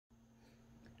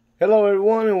Hello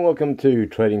everyone and welcome to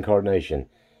tradingcardnation.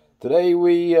 Today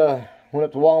we went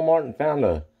up to Walmart and found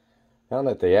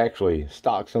that they actually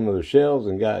stocked some of their shelves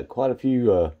and got quite a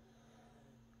few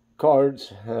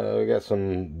cards. We got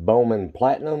some Bowman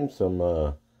Platinum,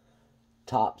 some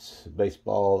Topps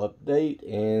baseball update,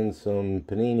 and some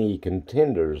Panini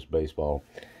Contenders baseball.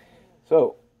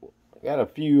 So got a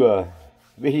few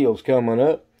videos coming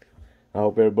up. I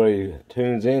hope everybody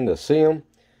tunes in to see them.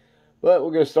 But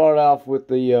we're going to start off with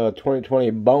the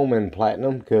 2020 Bowman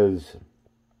Platinum, because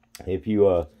if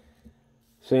you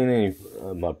seen any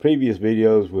of my previous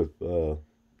videos with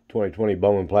 2020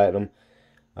 Bowman Platinum,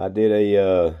 I did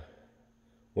a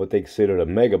what they considered a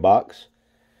mega box,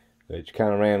 which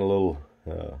kind of ran a little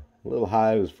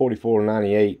high. It was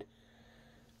 $44.98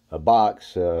 a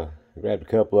box. Grabbed a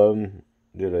couple of them,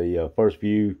 did a first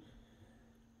view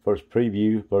of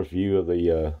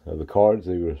the cards.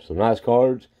 They were some nice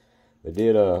cards. They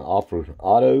did offer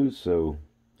autos, so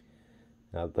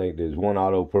I think there's one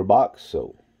auto per box.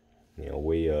 So, you know,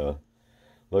 we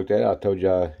looked at it. I told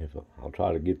you I'll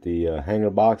try to get the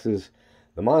hanger boxes.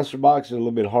 The monster boxes are a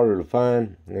little bit harder to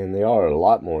find, and they are a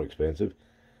lot more expensive.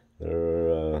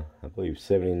 They're, I believe,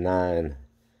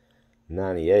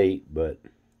 $79.98, but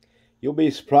you'll be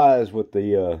surprised what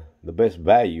the best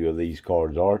value of these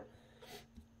cards are.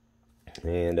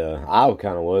 And I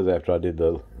kind of was after I did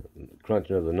the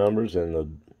crunching of the numbers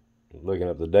and looking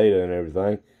up the data and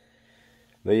everything.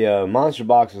 The monster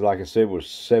boxes, like I said, were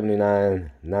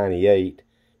 $79.98.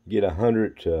 You get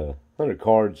 100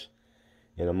 cards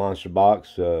in a monster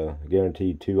box,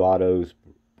 guaranteed 2 autos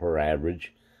per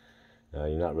average. You're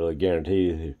not really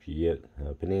guaranteed if you get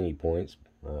Panini points.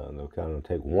 They'll kind of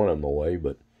take one of them away,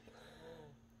 but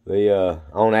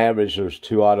on average there's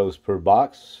 2 autos per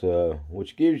box,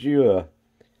 which gives you a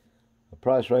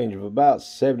price range of about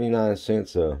 79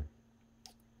 cents a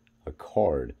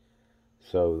card.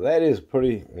 So that is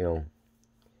pretty, you know,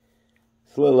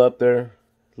 it's a little up there,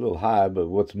 a little high. But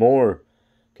what's more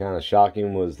kind of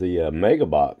shocking was the mega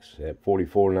box at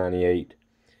 $44.98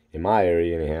 in my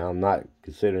area anyhow. I'm not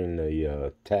considering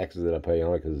the taxes that I pay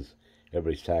on it, because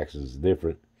everybody's taxes is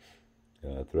different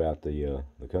throughout the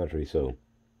country. So,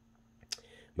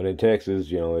 but in Texas,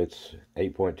 you know, it's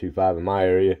 8.25 in my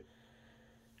area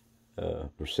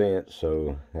percent,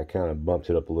 so that kind of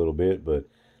bumps it up a little bit. But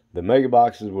the mega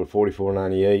boxes were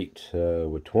 $44.98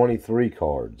 with 23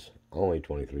 cards, only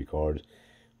 23 cards.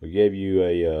 We gave you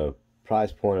a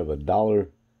price point of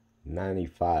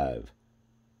 $1.95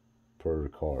 per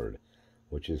card,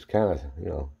 which is kind of, you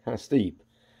know, kind of steep.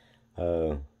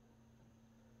 You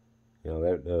know,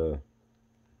 that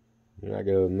you're not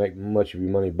gonna make much of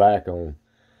your money back on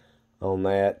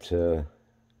that,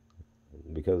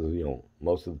 because, you know,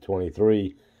 most of the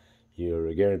 23,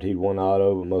 you're guaranteed one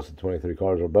auto, but most of the 23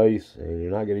 cards are base, and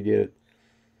you're not going to get,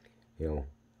 you know,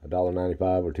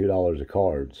 $1.95 or $2 a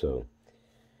card. So,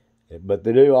 but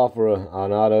they do offer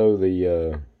an auto.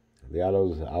 The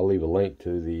autos, I'll leave a link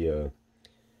to the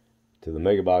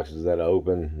mega boxes that I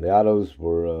opened. The autos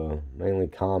were mainly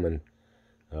common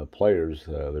players.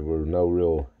 There were no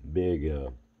real big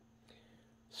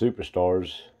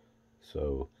superstars.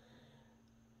 So,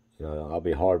 you know, I'll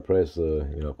be hard pressed to,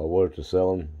 you know, if I were to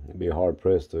sell them, it'd be hard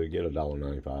pressed to get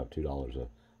 $1.95, $2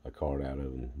 a card out of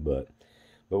them. But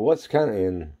what's kind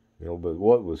of but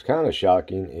what was kind of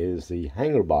shocking is the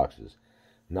hanger boxes,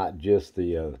 not just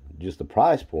the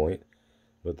price point,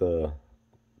 but the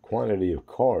quantity of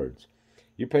cards.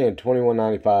 You're paying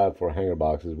 $21.95 for hanger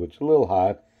boxes, which is a little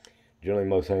high. Generally,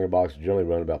 most hanger boxes generally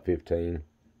run about $15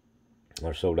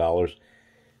 or so dollars.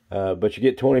 But you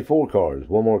get 24 cards,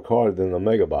 one more card than the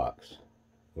mega box,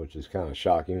 which is kind of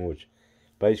shocking. Which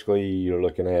basically you're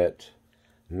looking at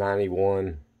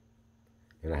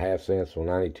 91.5 cents or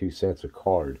 92 cents a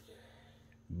card.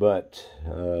 But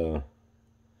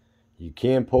you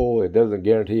can pull. It doesn't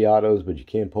guarantee autos, but you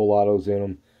can pull autos in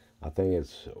them. I think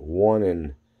it's 1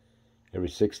 in every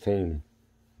 16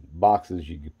 boxes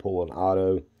you can pull an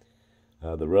auto.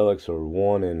 The relics are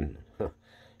 1 in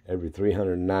every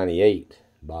 398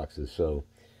 boxes. So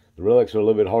the relics are a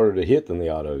little bit harder to hit than the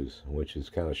autos, which is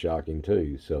kind of shocking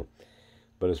too. So,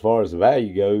 but as far as the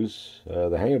value goes,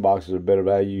 the hanger boxes are better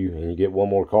value, and you get one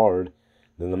more card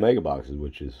than the mega boxes,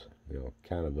 which is, you know,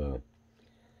 kind of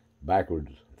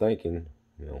backwards thinking,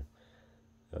 you know,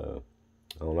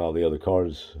 on all the other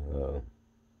cards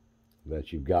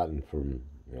that you've gotten from,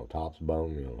 you know, Topps,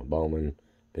 Bowman, you know, Bowman,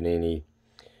 Panini.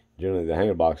 Generally, the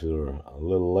hanger boxes are a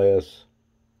little less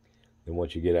than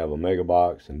what you get out of a mega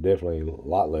box, and definitely a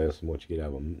lot less than what you get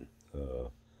out of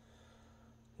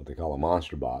what they call a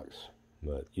monster box.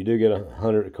 But you do get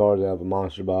 100 cards out of a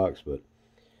monster box. But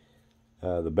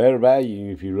The better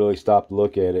value, if you really stop to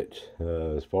look at it,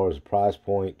 as far as the price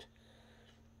point,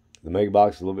 the mega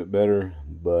box is a little bit better,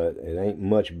 but it ain't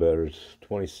much better. It's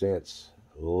 20 cents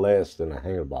less than a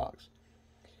hanger box,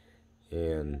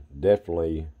 and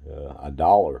definitely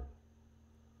 $1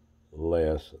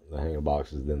 less the hanger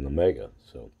boxes than the mega.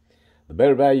 So the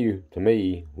better value to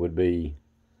me would be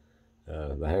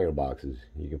the hanger boxes.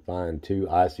 You can find 2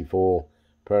 icy foil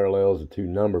parallels and 2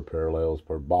 number parallels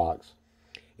per box.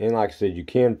 And like I said, you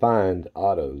can find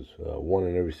autos. 1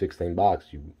 in every 16 box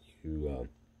you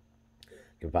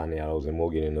can find the autos, and we'll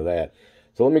get into that.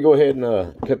 So let me go ahead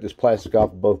and cut this plastic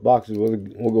off of both boxes.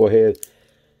 We'll go ahead.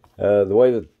 The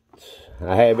way that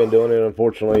I have been doing it,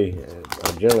 unfortunately,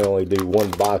 I generally only do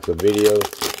 1 box of video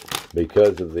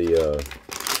because of the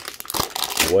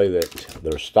way that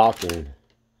they're stocking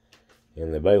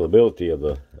and the availability of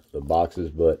the boxes.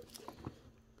 But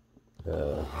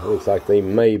looks like they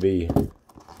may be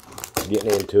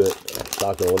getting into it,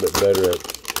 stocking a little bit better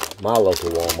at my local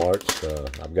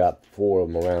Walmarts. I've got 4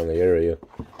 of them around the area,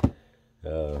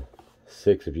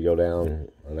 6 if you go down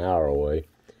an hour away,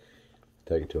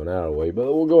 take it to an hour away.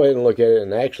 But we'll go ahead and look at it.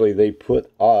 And actually, they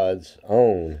put odds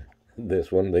on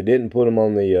this one. They didn't put them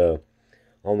on the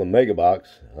mega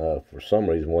box for some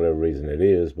reason, whatever reason it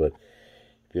is. But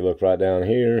if you look right down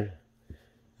here,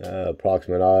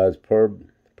 approximate odds per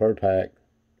pack.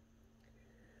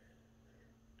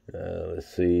 Let's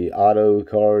see, auto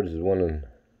cards is 1 in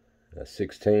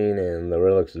 16, and the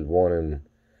relics is 1 in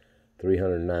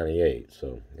 398.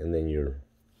 So, and then your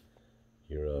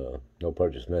no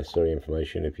purchase necessary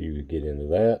information if you get into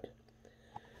that.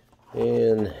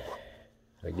 And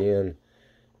again,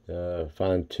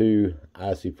 find 2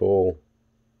 icy foil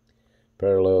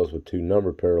parallels with 2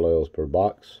 number parallels per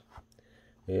box,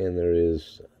 and there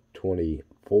is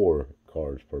 24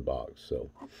 cards per box.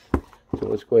 So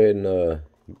let's go ahead and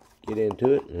get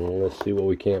into it, and let's see what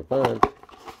we can't find.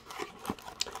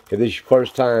 If this is your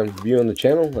first time viewing the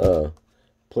channel,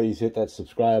 please hit that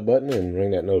subscribe button and ring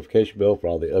that notification bell for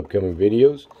all the upcoming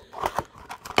videos.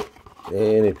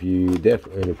 And if you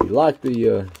like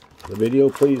the video,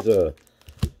 please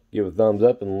give a thumbs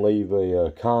up and leave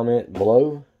a comment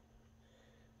below.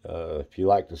 If you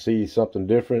like to see something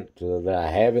different that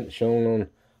I haven't shown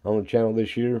on the channel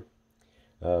this year,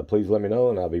 please let me know,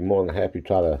 and I'll be more than happy to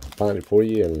try to find it for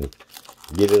you and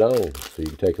get it on, so you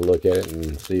can take a look at it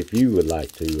and see if you would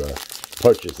like to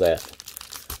purchase that.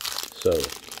 So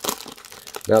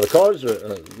now the cards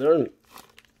are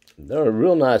they're a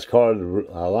real nice card.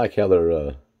 I like how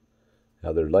they're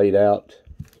laid out.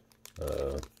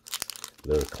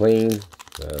 They're clean.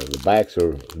 The backs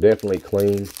are definitely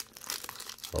clean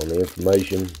on the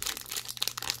information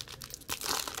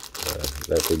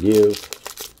that they give.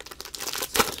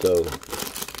 So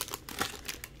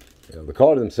the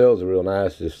cards themselves are real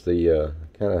nice. Just the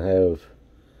kind of have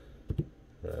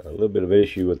a little bit of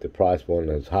issue with the price point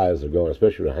as high as they're going,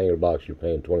 especially with a hanger box. You're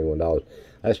paying $21.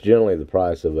 That's generally the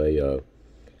price of a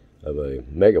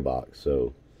mega box.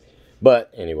 So,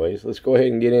 but anyways, let's go ahead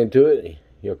and get into it.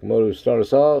 Yokomoto start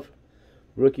us off.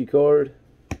 Rookie card.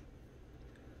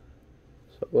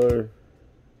 Solar.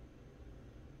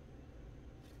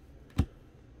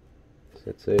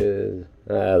 It says,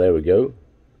 there we go.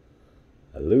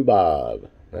 A Lou Bob.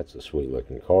 That's a sweet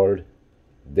looking card.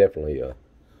 Definitely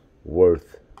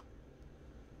worth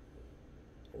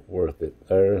it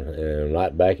there. And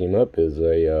right backing him up is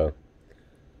a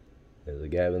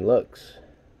Gavin Lux.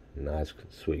 Nice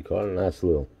sweet card. Nice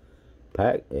little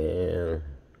pack. And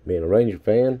being a Ranger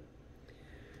fan,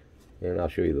 and I'll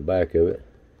show you the back of it.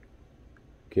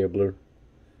 Kubler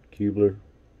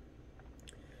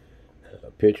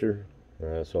pitcher.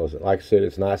 So like I said,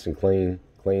 it's nice and clean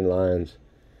lines.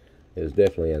 It's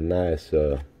definitely a nice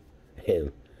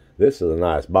and this is a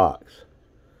nice box.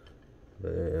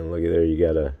 And look at there, you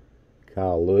got a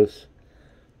Kyle Lewis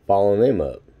following them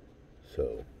up.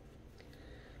 So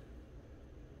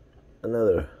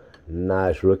another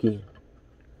nice rookie.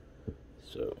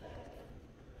 So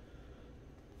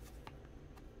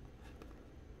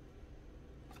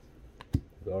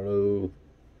Gardo,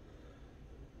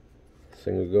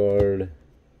 single guard,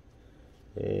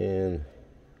 and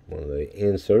one of the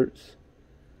inserts,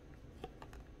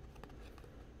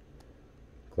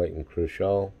 Clayton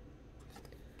Kershaw.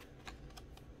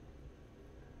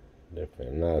 Definitely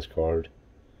a nice card.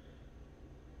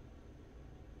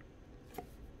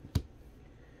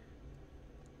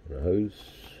 And a hose.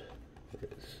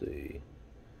 Let's see,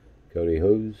 Cody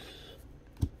Hose.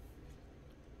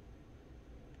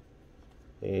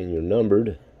 And you're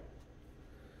numbered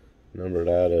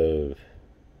out of,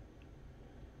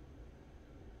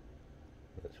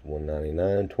 that's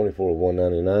 $199, 24 of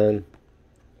 199,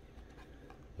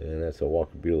 and that's a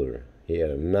Walker Buehler. He had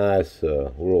a nice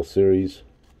World Series.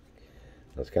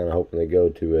 I was kind of hoping they go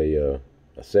to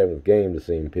a seventh game to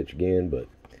see him pitch again, but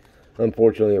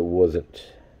unfortunately it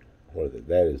wasn't worth it.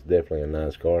 That is definitely a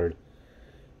nice card.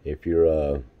 If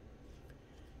you're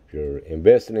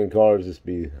investing in cards, this would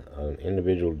be an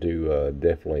individual to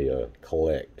definitely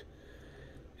collect,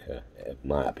 in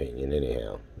my opinion,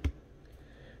 anyhow.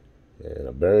 And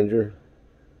a Behringer,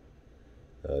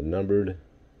 numbered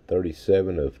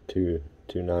 37 of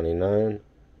 299.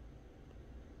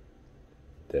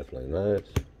 Definitely nice.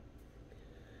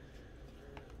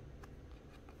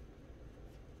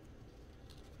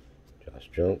 Josh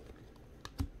Junk,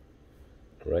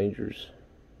 Rangers,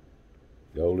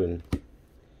 golden,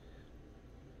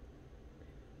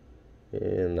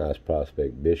 and nice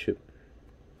prospect Bishop.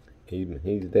 He's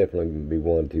definitely going to be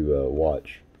one to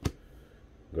watch.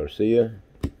 Garcia,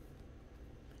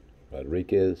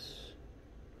 Rodriguez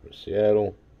for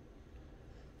Seattle,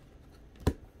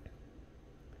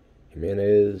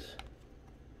 Jimenez,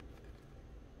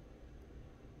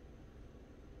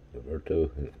 Roberto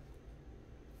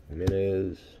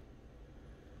Jimenez,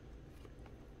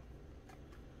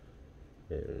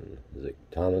 and Zach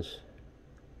Thomas,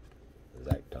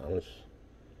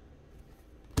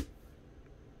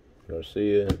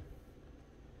 Garcia.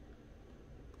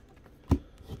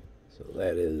 So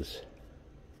that is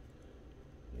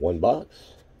one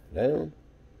box down.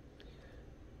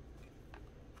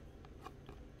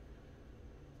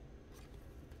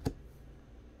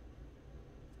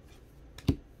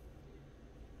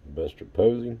 Buster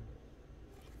Posey,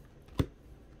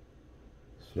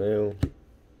 Snell,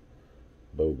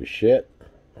 Bo Bichette,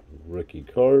 rookie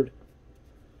card.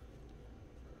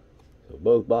 So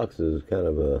both boxes kind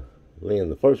of a Lynn.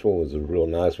 The first one was a real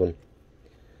nice one.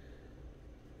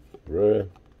 Bruh.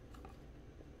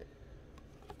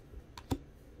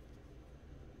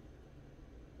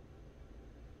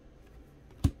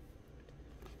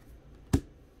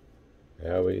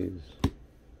 Howies.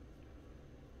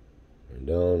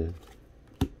 Done.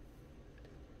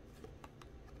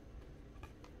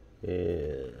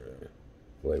 And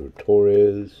Gleyber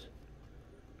Torres.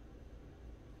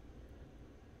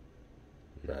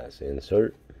 Nice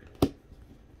insert.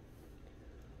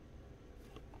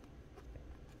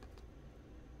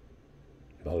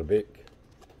 Balabic.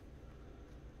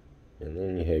 And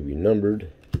then you have your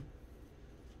numbered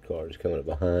cards coming up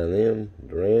behind them.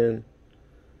 Duran.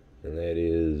 And that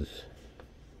is,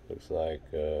 looks like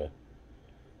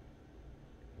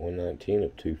 119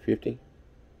 of 250.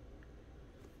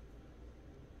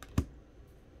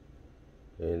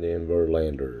 And then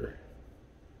Verlander.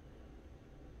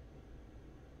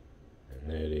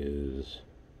 And that is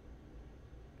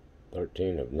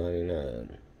 13 of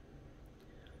 99.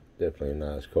 Definitely a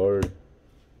nice card.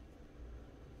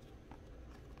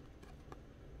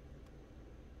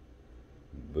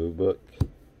 Boo-Book.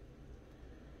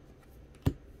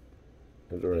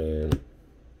 Duran.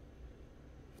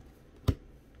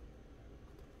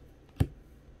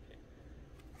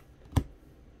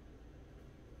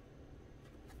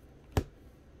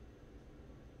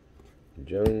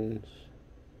 Jones,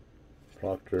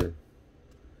 Proctor,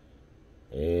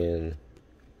 and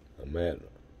a Matt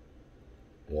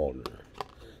Waldner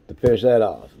to finish that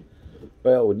off.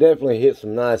 Well, we definitely hit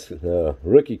some nice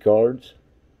rookie cards.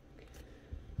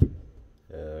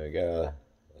 Got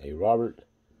a Robert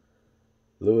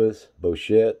Lewis,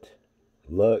 Bichette,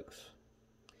 Lux,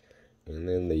 and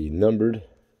then the numbered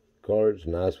cards.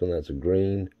 Nice one. That's a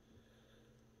green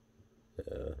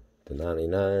to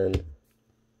 99.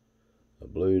 A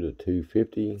blue to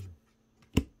 250.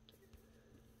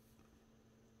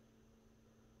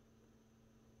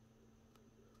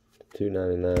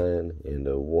 $2.99 and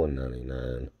a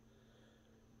 $1.99.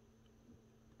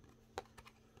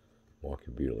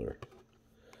 Walker Buehler.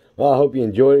 Well, I hope you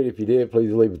enjoyed it. If you did,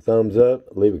 please leave a thumbs up,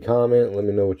 leave a comment, let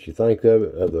me know what you think of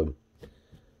it, of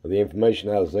the information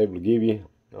I was able to give you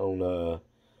on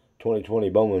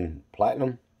 2020 Bowman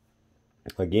Platinum.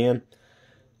 Again,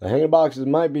 the hanger boxes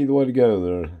might be the way to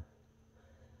go.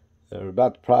 They're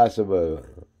about the price of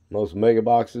most mega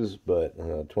boxes, but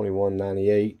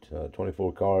 $21.98,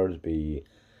 24 cards, be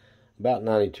about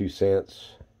 92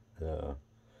 cents a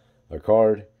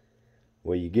card.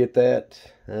 Will you get that?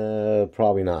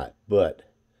 Probably not, but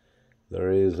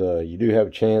there is you do have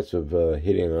a chance of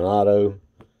hitting an auto.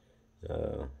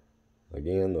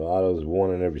 Again, the auto is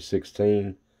 1 in every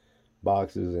 16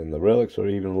 boxes, and the relics are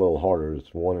even a little harder.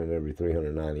 It's 1 in every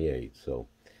 398. So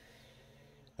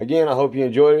again, I hope you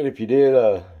enjoyed it. If you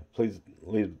did, please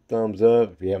leave a thumbs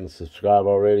up. If you haven't subscribed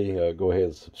already, go ahead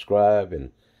and subscribe,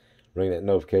 and ring that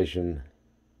notification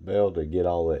bell to get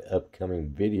all the upcoming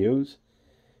videos.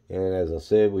 And as I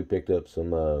said, we picked up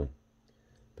some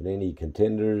Panini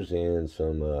contenders and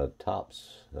some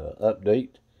Topps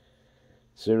update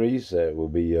series that will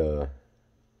be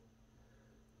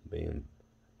being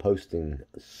posting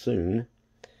soon.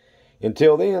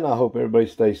 Until then, I hope everybody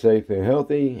stays safe and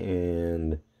healthy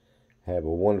and have a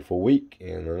wonderful week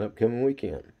and an upcoming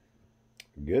weekend.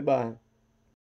 Goodbye.